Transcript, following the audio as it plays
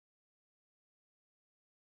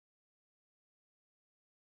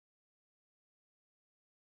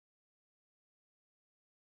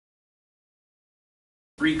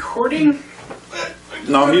Recording?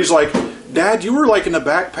 No, he's like, Dad, you were like in the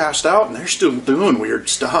back passed out, and they're still doing weird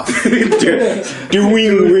stuff.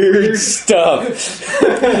 Doing weird stuff.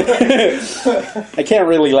 I can't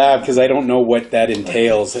really laugh because I don't know what that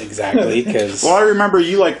entails exactly. Cause... Well, I remember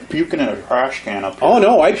you like puking in a trash can up here. Oh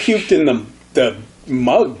no, I puked in the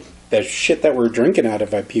mug. The shit that we're drinking out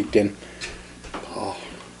of, I puked in. Oh.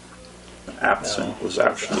 Absinthe was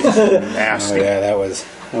actually nasty. Oh yeah, that was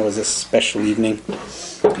a special evening.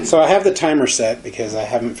 So I have the timer set because I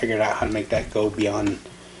haven't figured out how to make that go beyond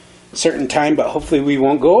a certain time, but hopefully we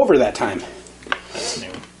won't go over that time. That's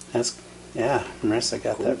new. Yeah, Marissa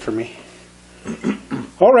got that for me.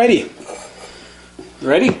 Alrighty.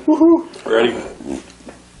 Ready? Woohoo! Ready?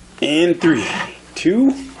 And 3,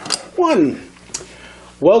 2, 1.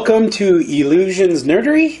 Welcome to Illusions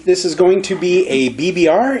Nerdery. This is going to be a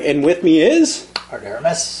BBR, and with me is...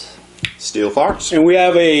 Artemis. Steel Fox. And we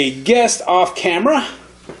have a guest off camera.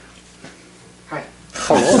 Hi.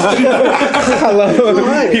 Hello.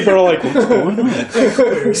 Hello. People are like, what's going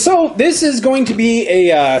on? So this is going to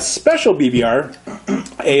be a special BBR.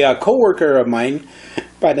 A co-worker of mine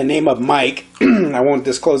by the name of Mike. I won't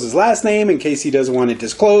disclose his last name in case he doesn't want it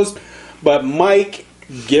disclosed. But Mike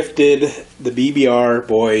gifted the BBR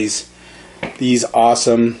boys these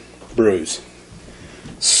awesome brews.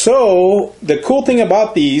 So, the cool thing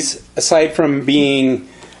about these, aside from being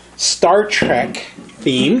Star Trek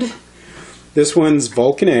themed, this one's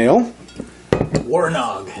Vulcan Ale.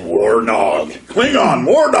 Warnog. Klingon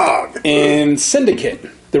Warnog. And Syndicate.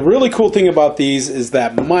 The really cool thing about these is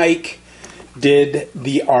that Mike did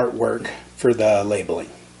the artwork for the labeling.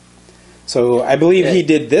 So, I believe he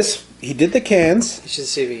did this. He did the cans. You should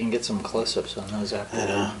see if you can get some close-ups on those after. I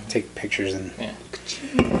know. Take pictures and... Yeah.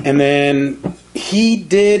 And then he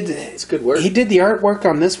did... It's good work. He did the artwork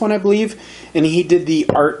on this one, I believe, and he did the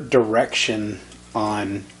art direction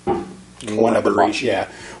on one of the... Collaboration. Yeah.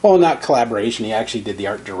 Well, not collaboration. He actually did the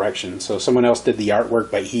art direction. So someone else did the artwork,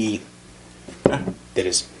 but he did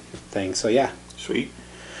his thing. So, yeah. Sweet.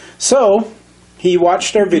 So, he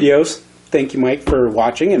watched our videos. Thank you, Mike, for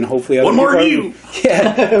watching, and hopefully other One more people you!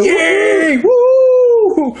 Yeah. Yay!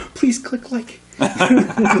 Woo! Please click like.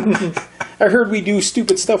 I heard we do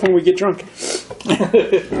stupid stuff when we get drunk.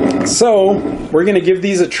 So, we're going to give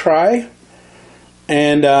these a try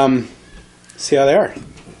and see how they are.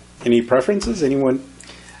 Any preferences? Anyone?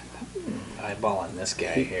 Eyeballing this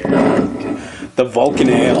guy here. The Vulcan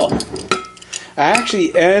Ale.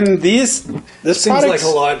 Actually, and this Seems like a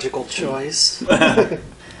logical choice.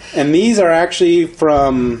 And these are actually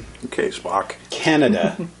from Okay, Spock.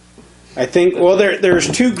 Canada. I think, well, there's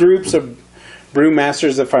two groups of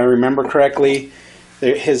brewmasters, if I remember correctly.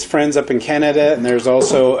 His friends up in Canada, and there's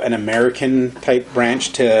also an American-type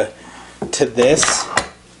branch to this.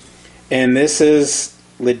 And this is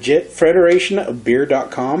legit Federation of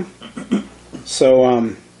Beer.com.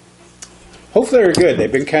 So, hopefully they're good.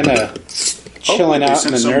 They've been kind of chilling out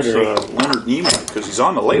in the nerdery. Leonard Nimoy, because he's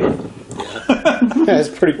on the label. That's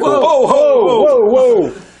pretty cool. Whoa, whoa, whoa,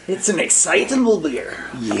 whoa. It's an excitable beer.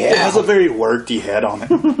 Yeah. It has a very wordy head on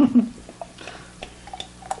it.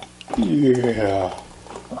 Yeah.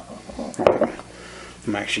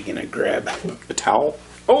 I'm actually going to grab A towel?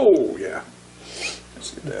 Oh, yeah.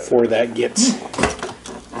 Let's get that. before that gets...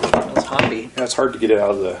 It's hoppy. Yeah, it's hard to get it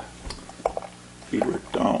out of the feeder.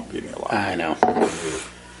 Don't give me a lot. I know.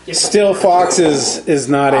 Still, Fox is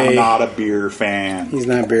not I'm a... not a beer fan. He's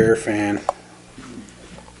not a beer fan.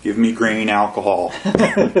 Give me grain alcohol.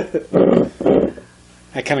 That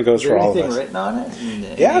kind of goes Is for there all of anything us. written on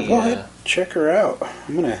it? Yeah, go ahead. Check her out.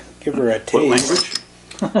 I'm going to give her a What taste. language?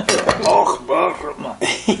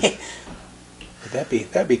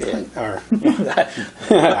 That'd be clean. Or,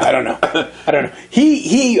 I don't know.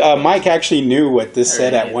 He Mike actually knew what this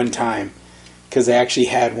said at one time because they actually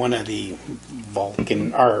had one of the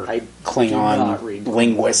Vulcan or I do not Klingon read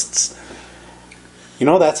linguists. You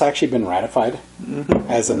know, that's actually been ratified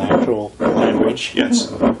as an actual language.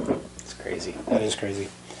 Yes. It's crazy. That is crazy.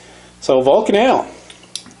 So Vulcan Ale,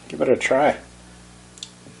 give it a try.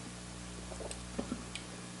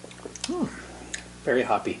 Very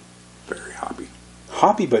hoppy. Very hoppy.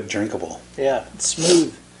 Hoppy but drinkable. Yeah, it's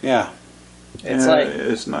smooth. Yeah. It's like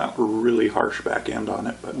it's not really harsh back end on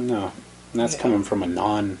it, but No, and that's coming from a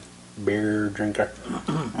non-beer drinker.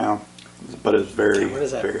 yeah, but it's very, what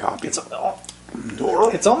is that? very hoppy. It's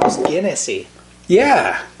almost Guinnessy.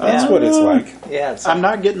 Yeah, that's what it's like. Yeah, it's I'm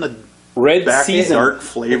not getting the Red back season. dark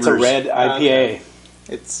flavors. It's a red IPA.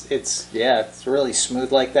 it's really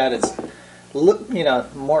smooth like that. It's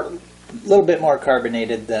more a little bit more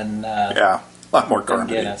carbonated than Yeah, a lot more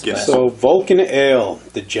carbonated. Guinness, Guinness. So Vulcan Ale,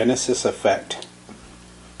 the Genesis effect.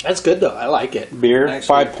 That's good though. I like it. Beer,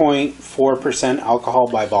 Actually, 5.4% alcohol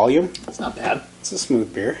by volume. it's not bad. It's a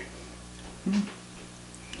smooth beer.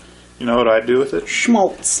 You know what I'd do with it?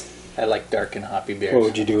 Schmaltz. I like dark and hoppy beers. What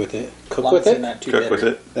would you do with it? Cook Long with as they're it? not too Cook bitter. with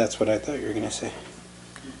it. That's what I thought you were going to say.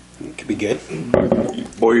 It could be good.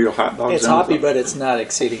 Boil your hot dogs. It's in with hoppy, it. but it's not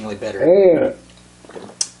exceedingly bitter. Yeah.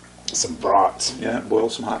 Some brats. Yeah, boil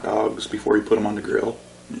some hot dogs before you put them on the grill.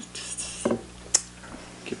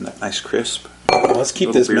 Give them that nice crisp. Let's keep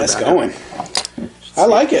Little this beer mess back. going. I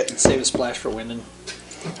like it. Save a splash for winning.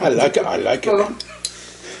 I like it. I like it.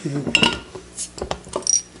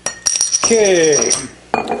 Okay.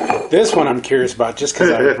 This one I'm curious about just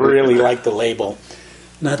because I really like the label.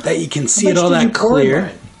 Not that you can see it all that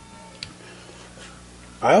clear.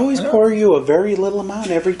 I always pour you a very little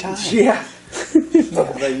amount every time. Yeah.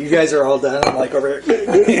 You guys are all done. I'm like over here.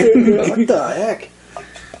 What the heck?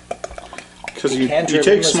 Because you Can't take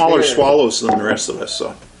drink smaller this beer. swallows than the rest of us,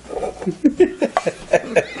 so.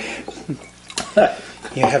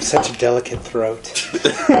 You have such a delicate throat.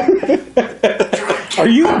 Are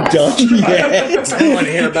you done yet? I don't want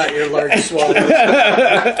to hear about your large swallows.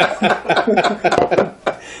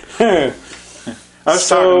 I was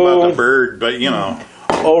talking about the bird, but you know.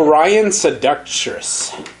 Orion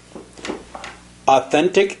Seductress.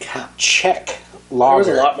 Authentic Czech lager.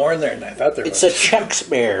 There's a lot more in there than I thought there It's was. a Czech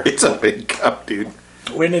beer. It's a big cup, dude.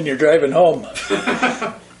 Winning, you're driving home.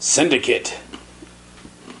 Syndicate.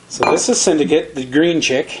 So this is Syndicate, the green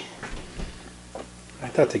chick. I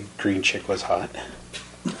thought the green chick was hot.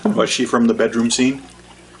 Was she from the bedroom scene?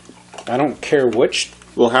 I don't care which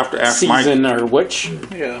We'll have to ask Mike. season or which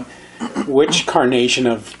Yeah. carnation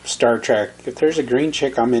of Star Trek. If there's a green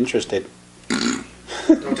chick, I'm interested.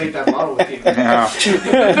 Don't take that bottle with you. Yeah.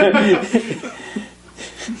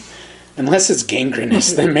 Unless it's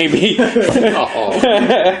gangrenous, then maybe. No,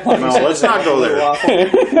 let's not go there.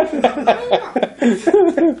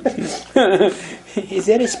 Is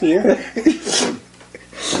that a smear?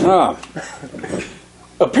 Oh.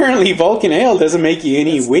 Apparently Vulcan Ale doesn't make you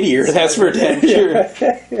any wittier, that's for damn sure.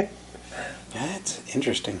 That's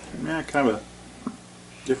interesting. Yeah, kind of a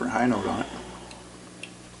different high note on it.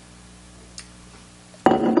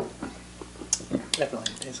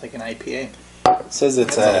 Definitely tastes like an IPA. It says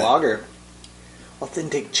it's It's a a lager.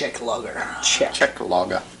 Authentic Czech lager. Czech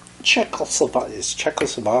lager. Czechoslovakia. Is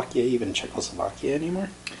Czechoslovakia even Czechoslovakia anymore?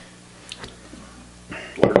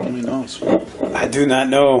 Lord only knows. I do not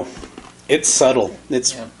know. It's subtle.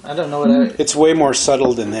 It's Yeah. I don't know what I... it's way more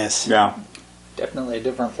subtle than this. Yeah. Definitely a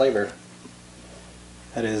different flavor.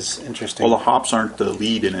 That is interesting. Well, the hops aren't the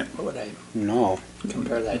lead in it. What would I No,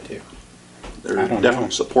 compare that to? They're I don't definitely know.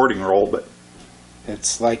 supporting role, but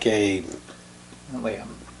it's like a. Like a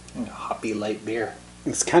hoppy light beer.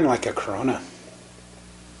 It's kind of like a Corona.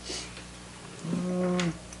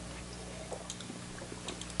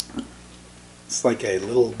 It's like a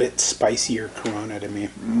little bit spicier Corona to me.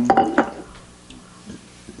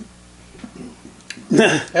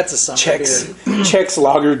 That's a summer beer. Czechs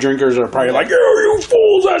lager drinkers are probably like, "Oh, you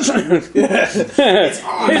fools!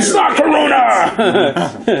 It's not Corona."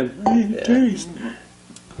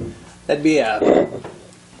 That'd be a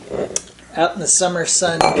out in the summer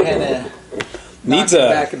sun kind of Needs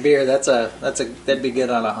back a beer. That'd be good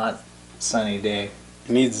on a hot sunny day.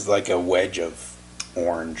 needs like a wedge of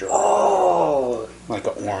orange or Oh, like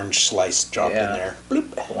an orange slice dropped in there.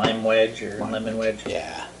 Bloop. lime wedge or lemon wedge.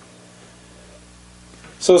 Yeah.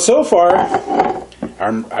 So far,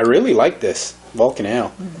 I really like this Vulcan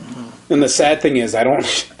Ale. And the sad thing is,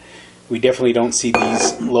 we definitely don't see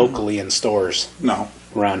these locally in stores no.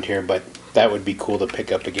 around here, but that would be cool to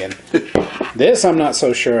pick up again. This I'm not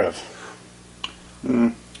so sure of.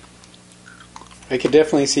 I could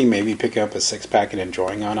definitely see maybe picking up a 6-pack and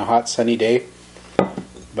enjoying on a hot sunny day,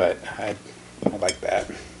 but I like that.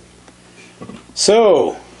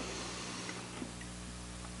 So,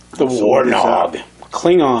 the So what is Warnog. that?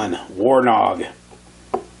 Klingon Warnog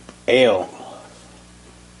Ale.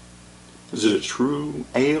 Is it a true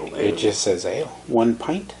ale? It just says ale. 1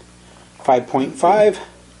 pint. 5.5.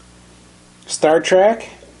 Star Trek.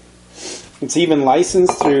 It's even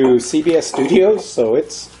licensed through CBS Studios, so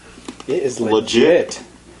it is legit.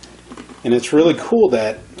 And it's really cool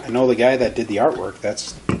that I know the guy that did the artwork.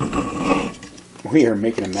 We are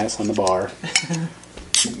making a mess on the bar.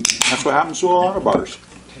 That's what happens to a lot of bars.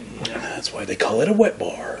 That's why they call it a wet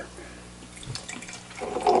bar.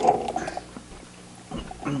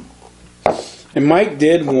 And Mike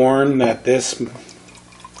did warn that this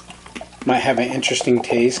might have an interesting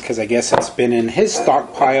taste because I guess it's been in his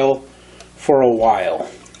stockpile for a while.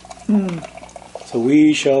 So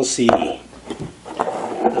we shall see.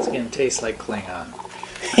 It's gonna taste like Klingon.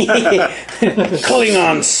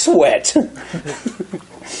 Klingon sweat.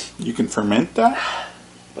 You can ferment that?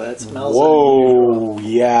 But it smells. Whoa,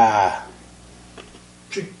 yeah.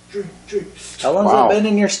 Drink, drink, drink. How long's Wow. it been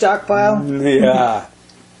in your stockpile? Yeah.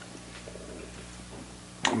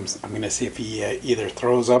 I'm going to see if he either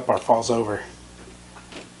throws up or falls over.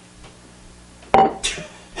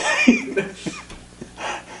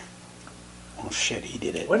 Oh shit, he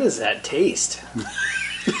did it. What does that taste?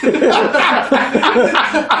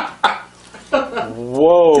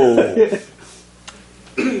 Whoa.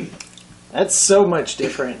 That's so much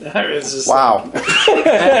different. It's just Wow.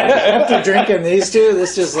 after drinking these two,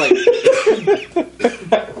 this just like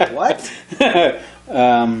what?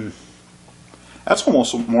 That's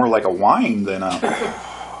almost more like a wine than a...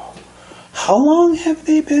 How long have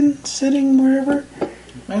they been sitting wherever?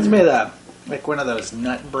 Reminds me of that, like one of those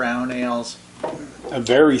nut brown ales. A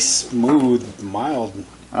very smooth, mild.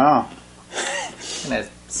 Ah. Kind of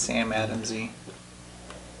Sam Adamsy.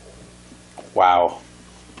 Wow.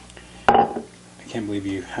 I can't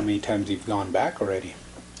believe how many times you've gone back already.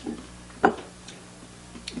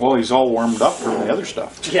 Well, he's all warmed up from the other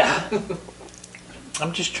stuff. Yeah.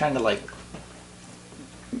 I'm just trying to like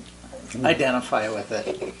identify with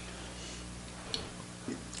it.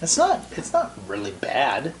 It's not really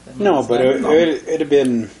bad. I mean, No, it's but not- it'd have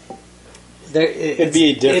been. It'd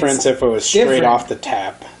be a difference if it was straight different. off the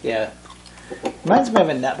tap. Yeah. Reminds me of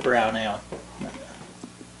a nut brown ale.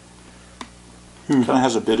 Kind of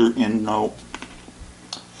has a bitter end note.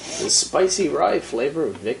 The spicy rye flavor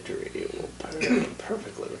of victory will pair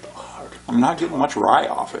perfectly with the heart I'm not getting much rye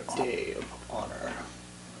off it. day of honor.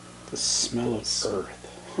 The smell of earth.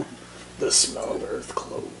 The smell of earth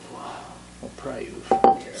clove will pry you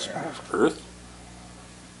from here. Earth?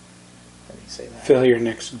 How do you say that? Fill your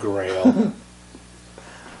next grail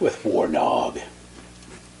with Warnog.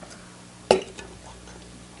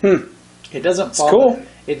 It doesn't follow. cool.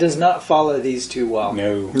 It does not follow these two well.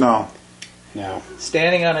 No, No. no.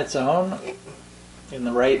 Standing on its own, in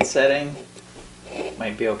the right setting,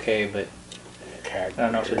 might be okay, but I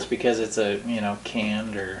don't know if it's because it's a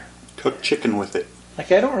canned or Cook chicken with it.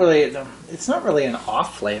 like I don't really. It's not really an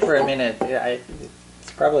off flavor. I mean,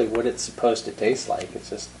 it's probably what it's supposed to taste like. It's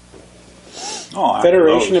just Oh, after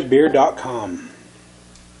those. Federationofbeer.com.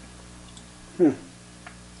 yeah.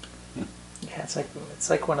 It's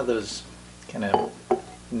like one of those kind of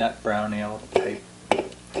nut brown ale type.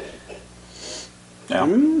 Yeah.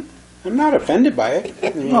 I'm not offended by it. I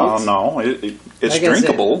mean, No, it's- no. It's Like I said,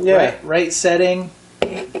 drinkable. Yeah. Right setting,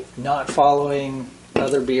 not following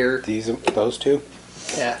other beer. Those two.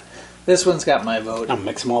 Yeah, this one's got my vote. I'll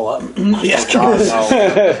mix them all up. Yeah, We've made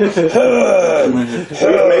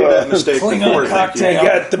that mistake before. Thank you.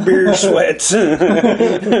 got the beer sweats.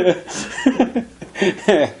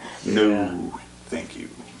 No, thank you.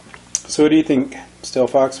 So, what do you think, Still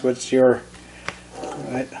Fox? What is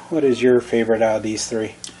your favorite out of these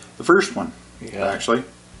three? The first one, Yeah. actually.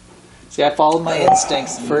 See, I followed my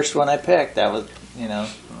instincts. The first one I picked, that was, I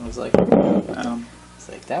was like, it's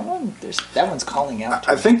like that one. That one's calling out.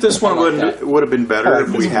 To I me. think this one I like that. would have been I better like if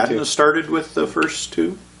this we one, hadn't too. have started with the first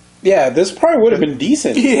two. Yeah, this probably would have been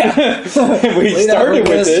decent. Yeah, we started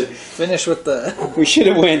with it. Finish with the. We should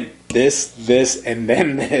have went this, and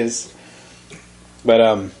then this.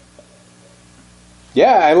 But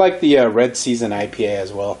yeah, I like the Red Season IPA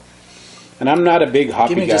as well. And I'm not a big hoppy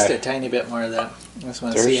Give me guy. just a tiny bit more of that. I just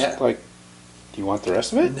want to see There's it. like, do you want the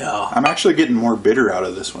rest of it? No. I'm actually getting more bitter out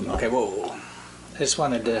of this one, though. Okay, whoa. I just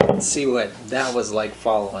wanted to see what that was like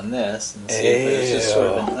following this and see if it was just sort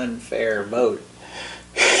of an unfair vote.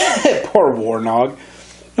 Poor Warnog.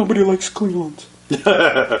 Nobody likes Klingons.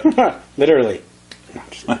 Literally.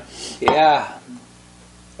 Yeah.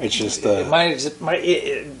 It's just It might just,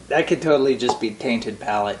 that could totally just be tainted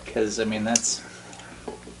palate because, I mean, it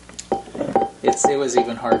was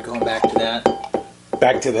even hard going back to that.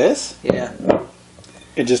 back to this. Yeah.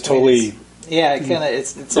 It just totally. Yeah, it kind of,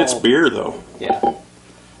 it's It's all, beer, though. yeah.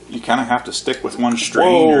 You kind of have to stick with one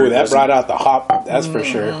strain. Whoa, or it that doesn't- brought out the hop. That's for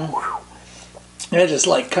sure. It just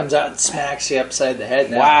like comes out and smacks you upside the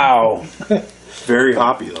head now. Wow. Very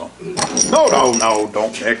hoppy, though. No,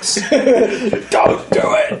 don't mix. Don't do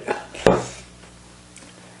it.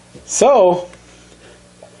 So,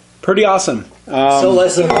 pretty awesome. So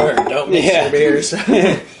lesson learned. Don't mix yeah. your beers.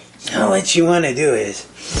 Now what you want to do is,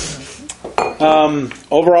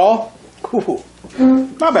 overall, cool.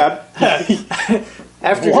 Not bad.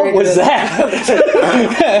 After What drinking was it, that?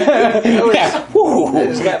 I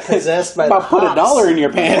just got possessed by About the put hops. $1 in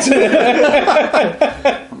your pants.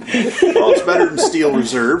 Well, it's better than Steel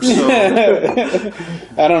Reserve, so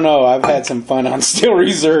I don't know. I've had some fun on Steel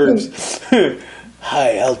Reserves.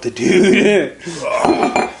 high altitude.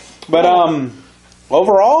 But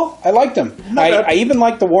overall, I liked them. I even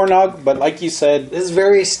liked the Warnog, but like you said, This is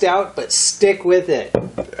very stout, but stick with it.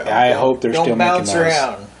 I hope they're still Don't making bounce those.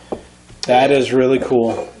 around. That is really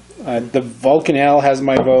cool. The Vulcan Ale has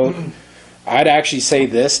my vote. I'd actually say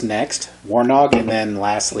this next, Warnog, and then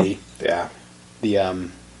lastly, Yeah. the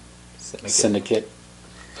Syndicate.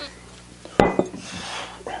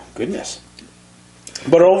 Goodness.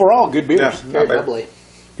 But overall, good beers. Yeah. Very bubbly.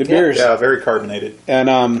 Good beers. Yeah, very carbonated.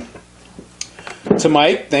 And to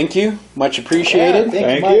Mike, thank you. Much appreciated. Yeah,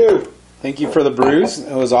 Thank Mike. you. Thank you for the brews.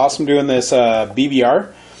 It was awesome doing this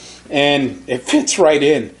BBR. And it fits right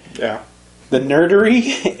in. Yeah. The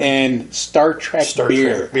nerdery and Star Trek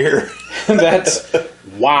beer. Trek beer. That's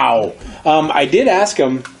wow. I did ask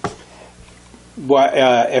him what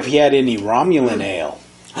if he had any Romulan ale,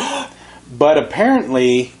 but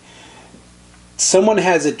apparently someone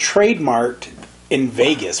has it trademarked in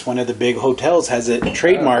Vegas. One of the big hotels has it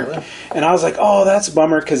trademarked, really? and I was like, "Oh, that's a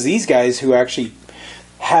bummer," because these guys who actually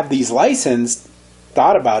have these licensed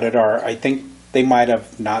thought about it, or I think they might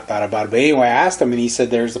have not thought about it. But anyway, I asked him, and he said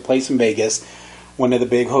there's a place in Vegas, one of the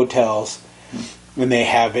big hotels, and they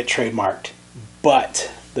have it trademarked. But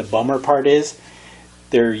the bummer part is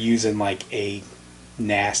they're using like a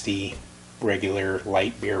nasty, regular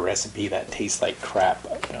light beer recipe that tastes like crap,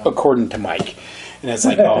 according to Mike. And it's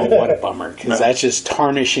like, oh, what a bummer, because that's just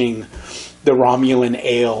tarnishing the Romulan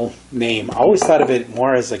ale name. I always thought of it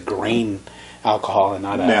more as a grain alcohol and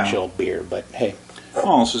not an Yeah. actual beer. But hey,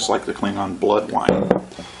 Oh, it's just like the Klingon blood wine.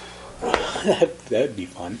 that'd be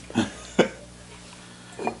fun.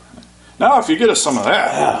 Now, if you get us some of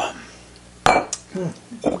that.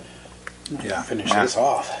 Yeah. Finish Yeah. this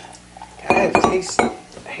off. I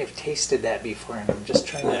have tasted that before, and I'm just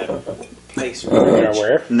trying to place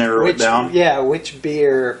Where? Narrow it down. Yeah, which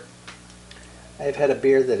beer? I've had a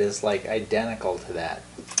beer that is like identical to that.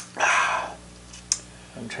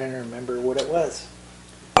 I'm trying to remember what it was.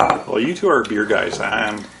 Well, you two are beer guys.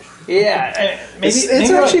 I'm. Yeah, maybe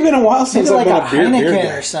It's actually been a while since maybe I've like been a a beer Heineken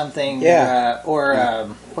guy. or something. Yeah. Or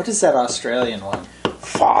what is that Australian one?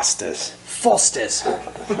 Foster's. Foster's.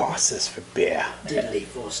 Foster's for beer. Diddley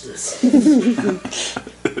Fosters.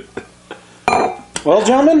 Well,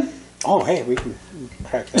 gentlemen. Oh, hey, we can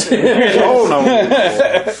crack that. Oh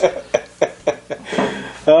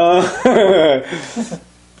no!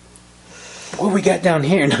 What we got down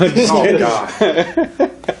here? No, just Oh kidding. god!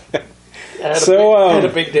 So, had a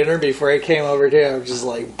big dinner before I came over too. I was just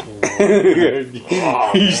like,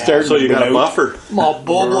 you start. So you got a buffer. I'm all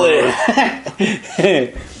bubbly.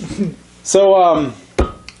 So,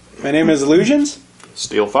 my name is Illusions.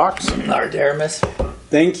 Steel Fox. Larderamus.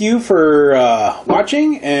 Thank you for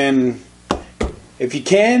watching, and if you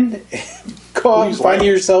can, go out and Please find like.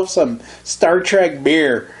 yourself some Star Trek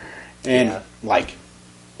beer and Yeah. like.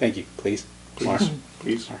 Thank you, please. Please.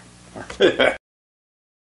 Please.